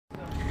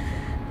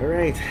All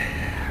right,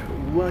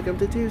 welcome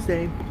to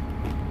Tuesday,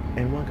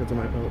 and welcome to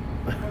my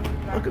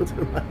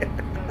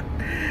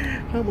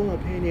humble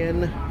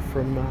opinion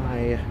from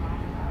my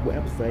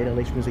website,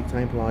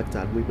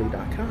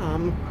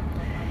 lhmusictimeblog.weebly.com.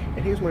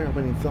 And here's my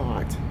opening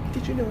thought.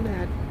 Did you know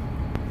that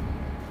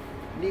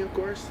Neil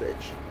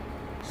Gorsuch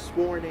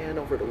sworn in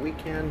over the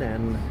weekend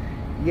and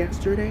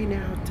yesterday,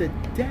 now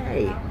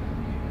today,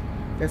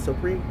 the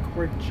Supreme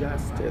Court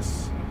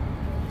Justice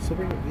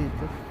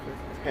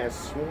has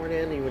sworn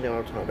in, even though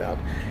I'm talking about,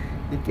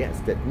 yes,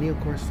 that Neil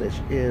Gorsuch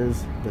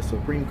is the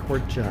Supreme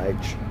Court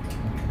judge,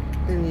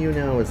 and you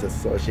know it's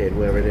associated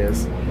with it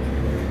is.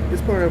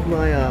 It's part of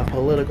my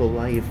political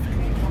life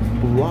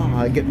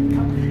blog,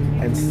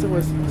 and so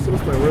is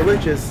my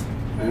religious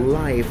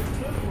life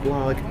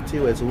blog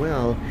too as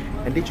well.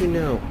 And did you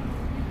know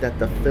that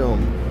the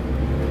film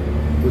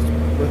was,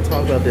 we'll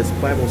talk about this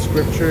Bible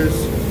scriptures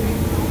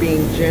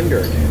being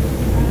gendered?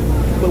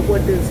 But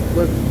what does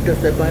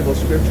the Bible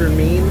scripture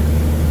mean?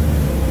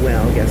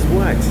 Well, guess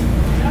what?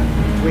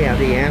 We have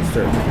the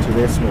answer to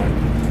this one.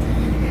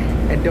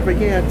 And don't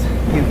forget,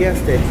 you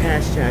guessed it,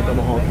 hashtag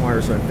Omaha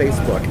Choirs on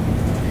Facebook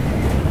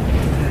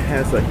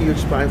has a huge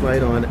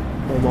spotlight on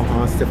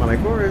Omaha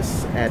Symphonic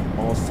Chorus at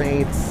All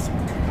Saints,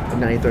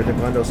 93rd and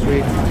Bundle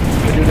Street.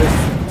 We do this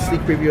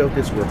sneak preview of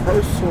this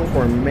rehearsal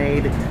for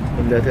May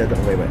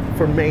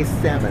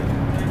 7th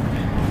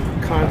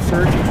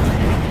concert.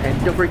 And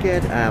don't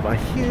forget, I have a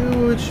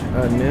huge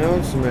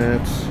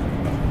announcement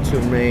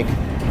to make,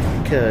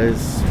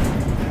 because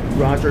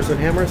Rodgers and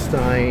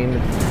Hammerstein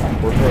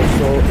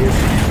rehearsal is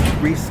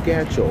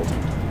rescheduled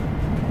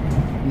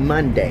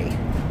Monday.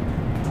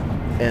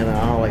 And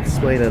I'll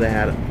explain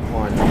that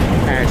on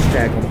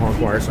hashtag Omaha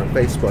Choirs on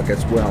Facebook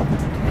as well.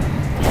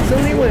 So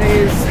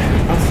anyways,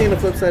 I'll see you on the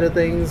flip side of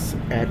things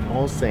at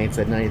All Saints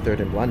at 93rd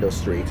and Bundle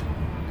Street.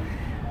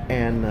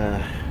 And,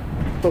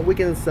 but we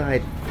can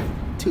decide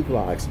two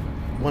blogs.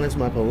 One is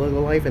my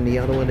political life, and the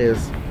other one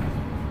is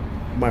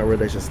my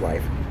religious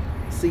life.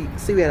 See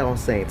you at All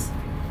Saints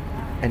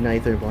at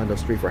 93rd and Bundle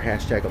Street for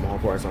hashtag Omaha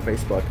Choirs on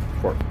Facebook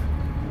for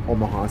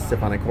Omaha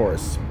Symphonic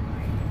Chorus.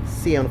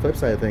 See you on the flip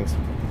side of things.